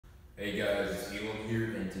Hey guys, it's Elam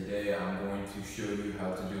here, and today I'm going to show you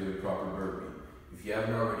how to do the proper burpee. If you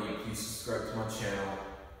haven't already, please subscribe to my channel,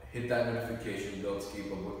 hit that notification bell to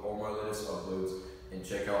keep up with all my latest uploads, and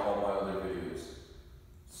check out all my other videos.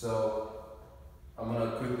 So, I'm going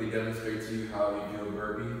to quickly demonstrate to you how you do a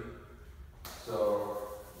burpee.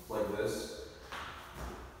 So, it's like this.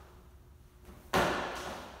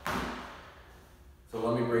 So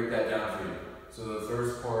let me break that down for you. So the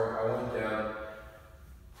first part, I went down,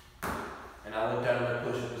 and I went down in my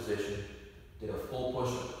push-up position, did a full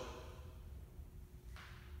push-up.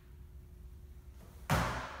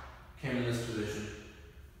 Came in this position,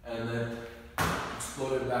 and then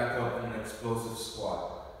exploded back up in an explosive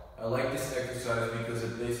squat. I like this exercise because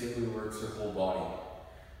it basically works your whole body.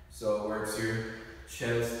 So it works your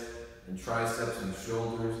chest and triceps and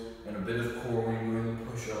shoulders and a bit of core when you're doing the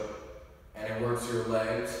push-up. And it works your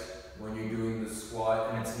legs when you're doing the squat,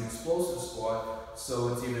 and it's an explosive squat, so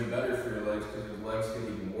it's even better for your legs because your legs get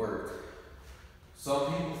even worked. Some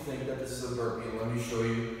people think that this is a burpee, and let me show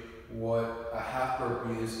you what a half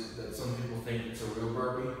burpee is. That some people think it's a real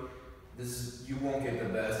burpee. You won't get the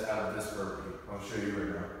best out of this burpee. I'll show you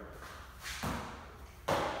right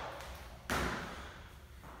now.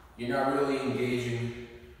 You're not really engaging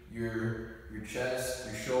your chest,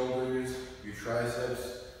 your shoulders, your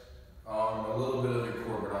triceps, a little bit of your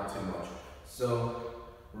core, but not too much. So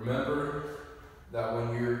remember that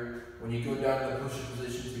when you go down to the push-up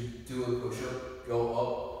position to do a push-up, go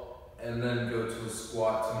up and then go to a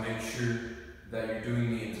squat to make sure that you're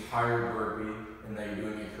doing the entire burpee and that you're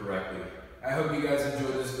doing it correctly. I hope you guys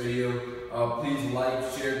enjoyed this video. Please like,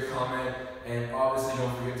 share, comment, and obviously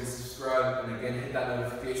don't forget to subscribe. And again, hit that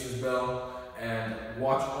notifications bell and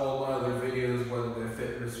watch all my other videos, whether they're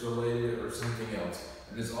fitness related or something else.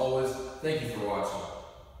 And as always, thank you for watching.